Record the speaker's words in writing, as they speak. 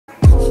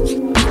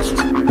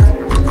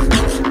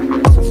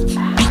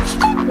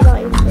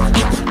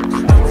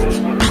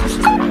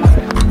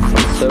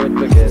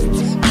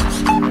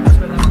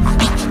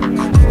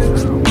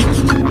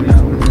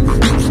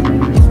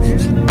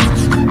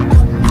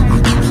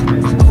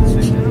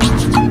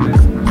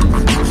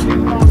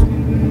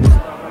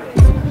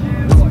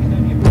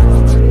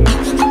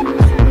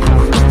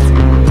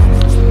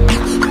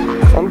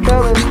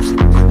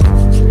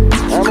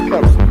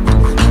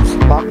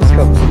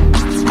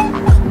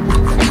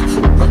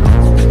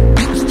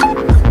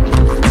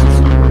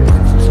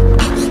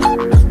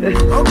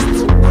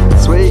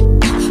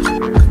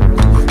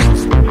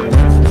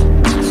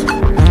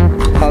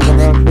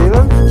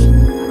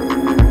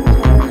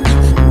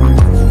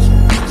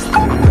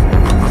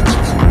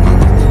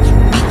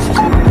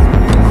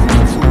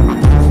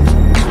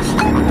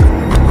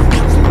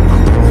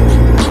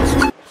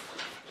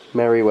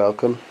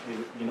welcome.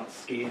 You're not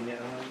skiing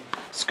yet, are you?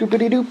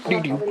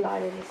 Scoopity-doop-dee-doo.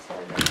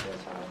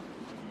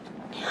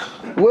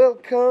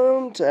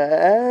 Welcome to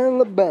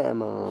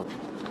Alabama.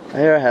 I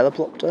hear a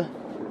helicopter.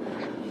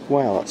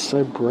 Wow, that's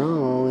so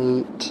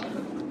bright.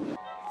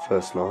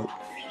 First night.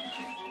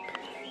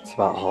 It's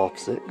about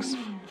 6:30.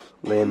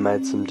 Liam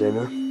made some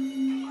dinner.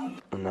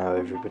 And now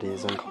everybody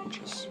is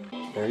unconscious.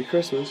 Merry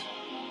Christmas.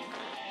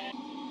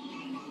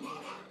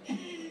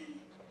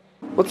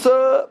 What's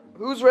up?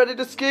 Who's ready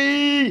to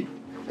ski?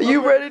 Are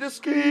you ready to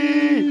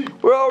ski?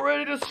 We're all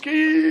ready to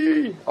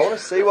ski. I want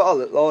to see what I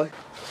look like.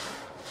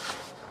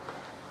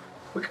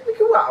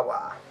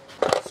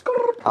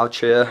 Out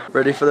here,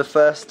 ready for the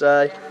first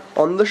day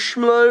on the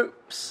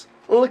Schmlopes.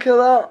 Look at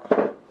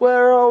that.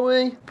 Where are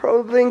we?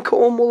 Probably in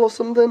Cornwall or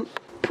something.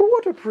 But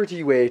what a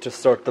pretty way to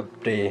start the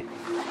day,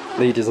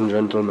 ladies and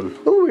gentlemen.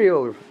 Oh, we're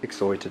all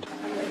excited.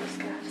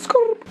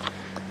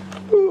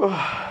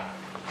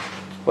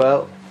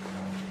 Well,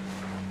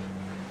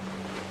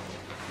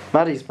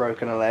 Maddie's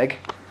broken a leg.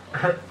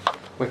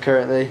 We're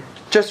currently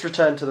just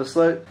returned to the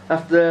slope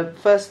after the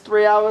first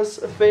 3 hours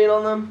of being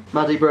on them.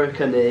 Maddie broke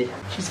her knee.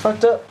 She's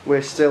fucked up.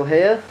 We're still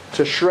here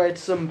to shred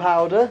some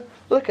powder.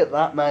 Look at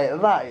that, mate.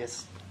 That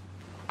is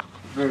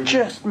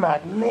just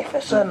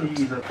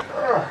magnificent.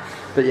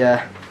 But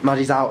yeah,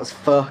 Maddie's out as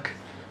fuck.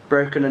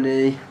 Broken her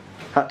knee.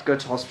 Had to go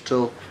to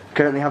hospital.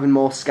 Currently having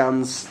more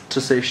scans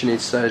to see if she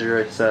needs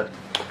surgery. So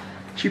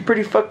she's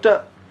pretty fucked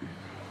up.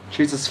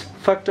 She's as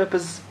fucked up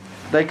as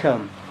they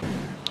come.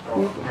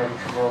 You look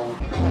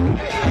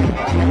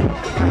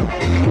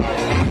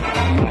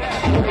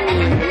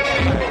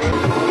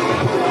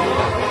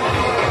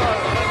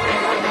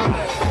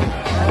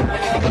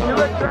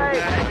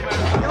great.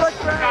 You look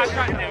great.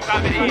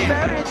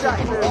 Very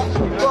attractive.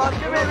 Well,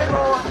 give me a bit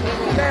more.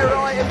 Okay,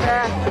 right in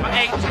there.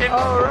 Oh,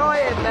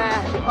 right in there.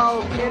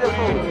 Oh,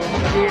 beautiful.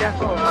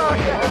 Beautiful. Oh,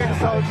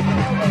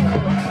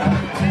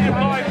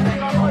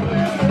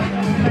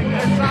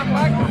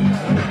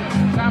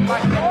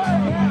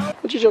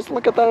 would you just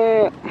look at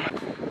that?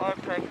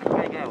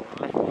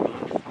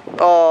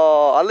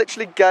 Oh, I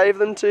literally gave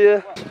them to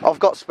you. I've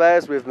got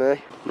spares with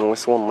me.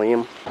 Nice one,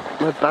 Liam.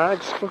 My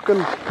bag's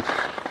fucking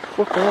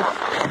fuck off.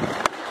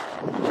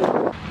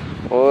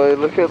 Oi,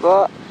 look at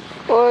that.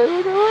 Oi,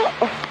 look at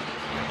that.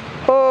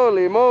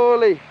 Holy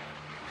moly.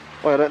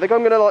 Oi, I don't think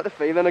I'm gonna like the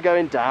feeling of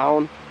going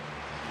down.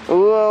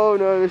 Oh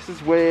no, this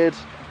is weird.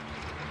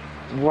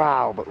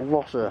 Wow, but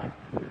what a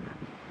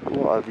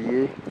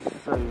view.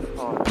 So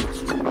far.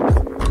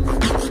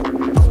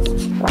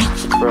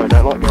 Bro, I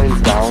don't like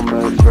going down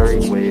though, it's very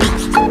weird.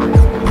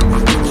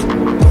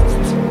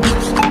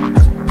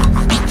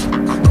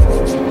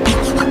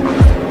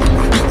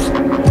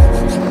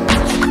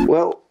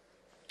 Well,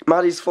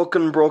 Maddie's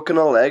fucking broken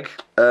her leg.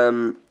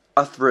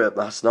 I threw up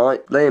last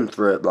night, Liam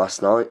threw up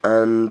last night,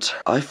 and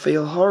I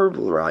feel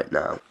horrible right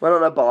now. Went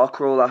on a bar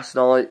crawl last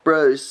night.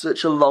 Bro, it's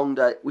such a long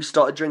day. We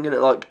started drinking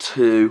at like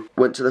 2,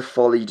 went to the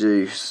Folly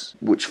Deuce,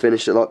 which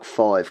finished at like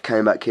 5,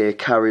 came back here,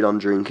 carried on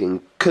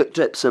drinking, cooked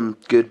up some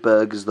good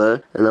burgers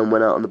there, and then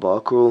went out on the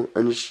bar crawl,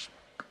 and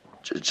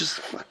just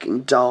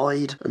fucking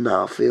died. And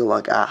now I feel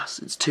like ass.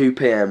 It's 2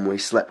 PM, we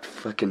slept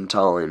fucking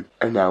time,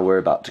 and now we're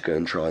about to go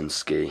and try and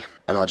ski.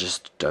 And I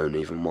just don't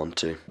even want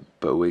to,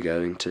 but we're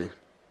going to.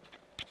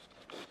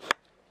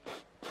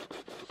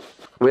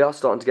 We are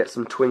starting to get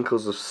some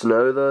twinkles of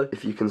snow though,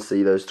 if you can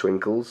see those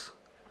twinkles.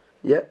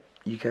 Yep,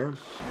 you can.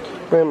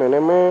 Well,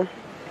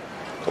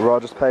 I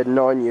just paid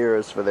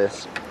 €9 for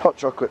this. Hot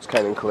chocolates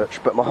came in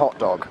clutch, but my hot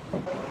dog.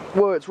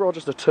 Whoa, it's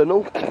just a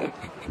tunnel.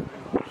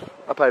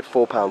 I paid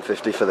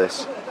 £4.50 for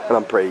this, and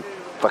I'm pretty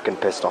fucking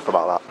pissed off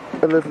about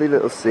that. A lovely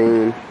little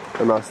scene,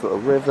 a nice little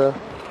river,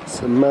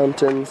 some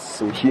mountains,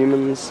 some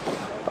humans,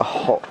 a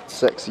hot,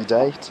 sexy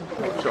date.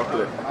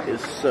 Chocolate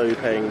is so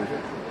pain.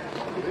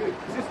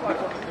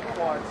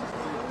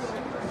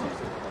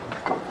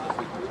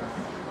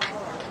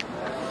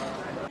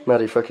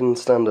 Maddie, fucking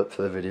stand up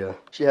for the video.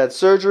 She had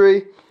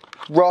surgery.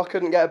 Ra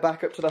couldn't get her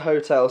back up to the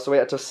hotel, so we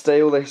had to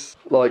steal this,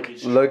 like,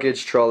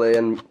 luggage trolley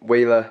and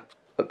wheel her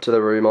up to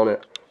the room on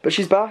it. But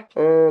she's back,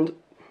 and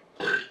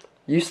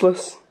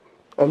useless,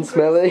 and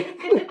smelly,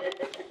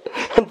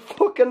 and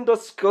fucking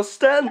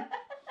disgusting.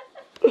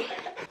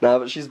 No,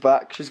 but she's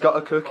back. She's got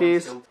her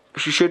cookies.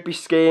 She should be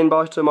skiing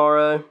by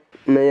tomorrow.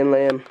 Me and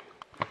Liam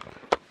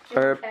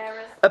are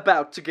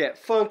about to get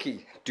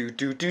funky. Can't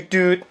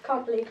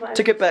believe my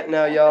take it back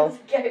now, y'all.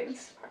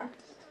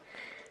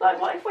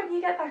 Like, what if when you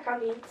get back on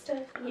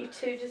Insta, you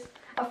two just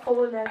are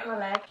falling over my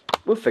leg?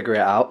 We'll figure it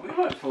out. We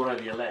won't fall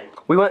over your leg.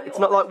 We won't. It's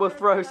not like we'll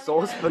throw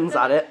saucepans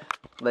at it.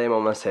 Liam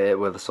almost hit it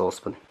with a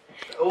saucepan.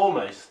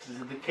 Almost.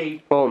 The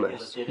key.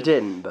 Almost. He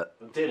didn't, but.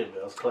 It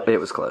was close. It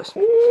was close.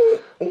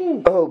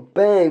 Oh,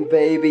 bang,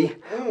 baby.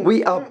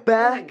 We are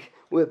back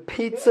with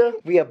pizza.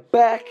 We are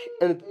back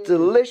and it's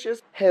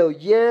delicious. Hell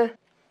yeah.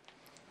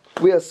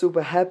 We are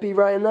super happy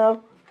right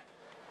now.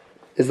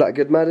 Is that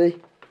good,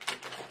 Maddie?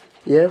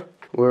 Yeah?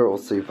 We're all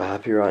super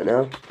happy right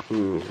now.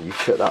 You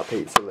cut that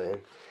pizza, Liam.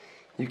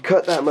 You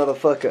cut that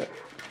motherfucker.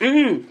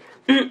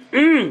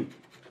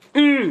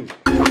 We're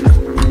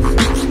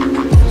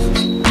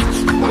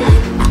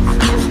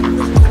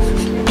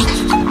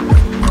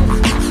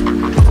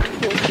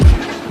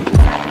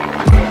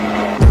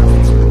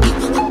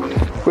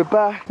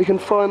back, we can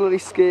finally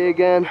ski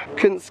again.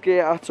 Couldn't ski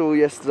at all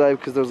yesterday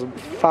because there was a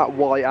fat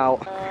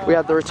whiteout. We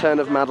had the return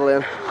of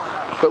Madeline,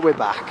 but we're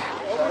back.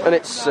 And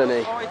it's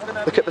sunny.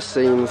 Look at the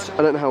scenes. I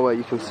don't know how well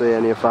you can see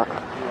any of that.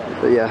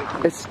 But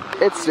yeah, it's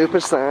super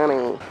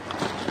sunny.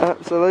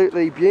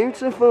 Absolutely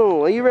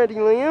beautiful. Are you ready,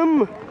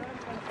 Liam?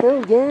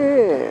 Hell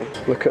yeah.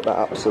 Look at that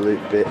absolute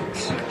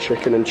bits.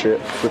 Chicken and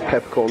chips with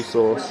peppercorn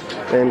sauce.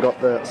 Then got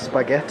the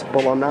spaghetti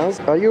bolognese.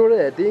 Are you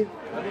ready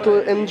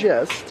to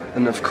ingest?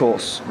 And of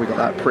course, we got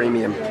that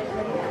premium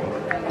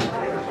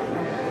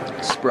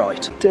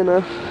Sprite.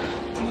 Dinner.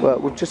 Well,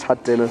 we've just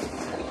had dinner.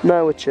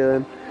 Now we're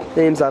chilling.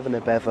 Liam's having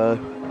a bevo.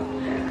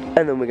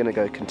 And then we're gonna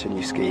go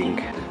continue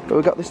skiing. But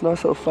we've got this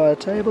nice little fire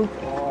table.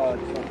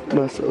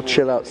 Nice little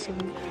chill out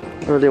scene.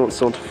 I really want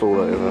someone to fall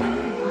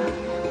over.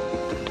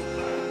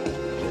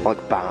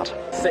 Like bad.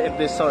 Sitting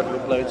this side will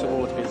blow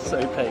towards me, it's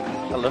so pink.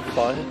 I love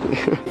fire.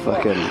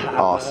 Fucking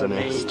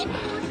arsonist.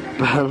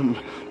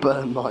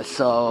 Burn my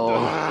soul.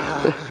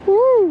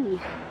 Woo!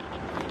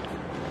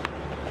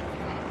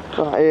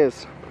 That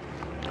is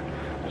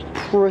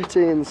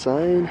pretty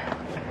insane.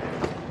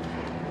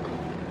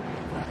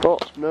 Oh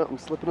no, I'm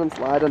slipping and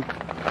sliding.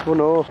 Oh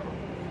no.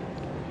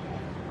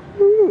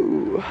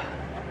 Ooh.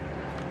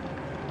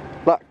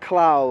 That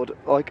cloud,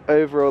 like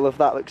over all of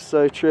that, looks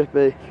so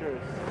trippy.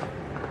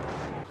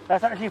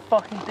 That's actually a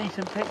fucking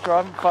decent picture, I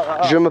haven't fucked that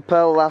up. Je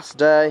m'appelle last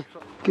day.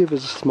 Give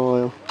us a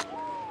smile.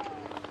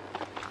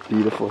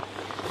 Beautiful.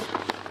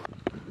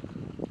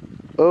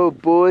 Oh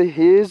boy,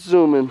 he is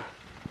zooming.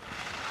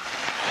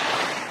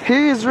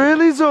 He is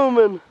really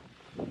zooming.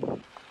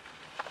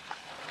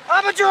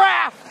 I'm a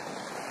giraffe!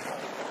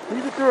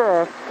 He's a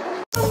giraffe.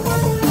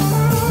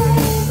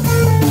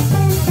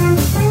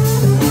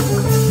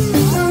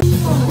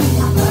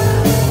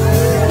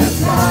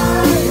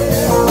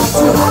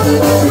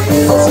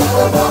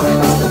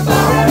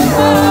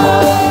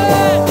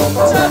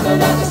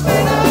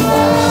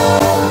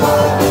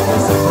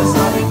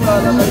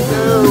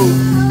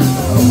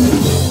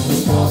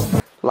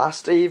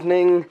 Last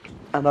evening,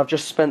 and I've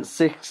just spent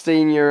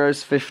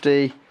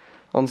 €16.50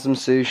 on some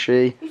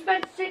sushi. You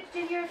spent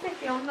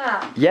 €16.50 on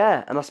that?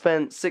 Yeah, and I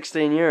spent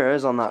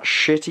 €16 on that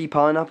shitty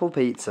pineapple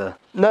pizza.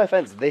 No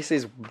offense, this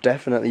is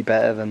definitely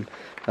better than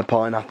a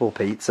pineapple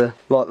pizza.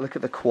 Like, look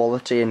at the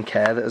quality and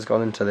care that has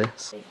gone into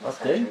this.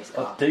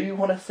 I do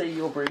want to see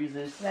your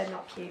bruises. They're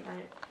not cute,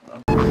 mate.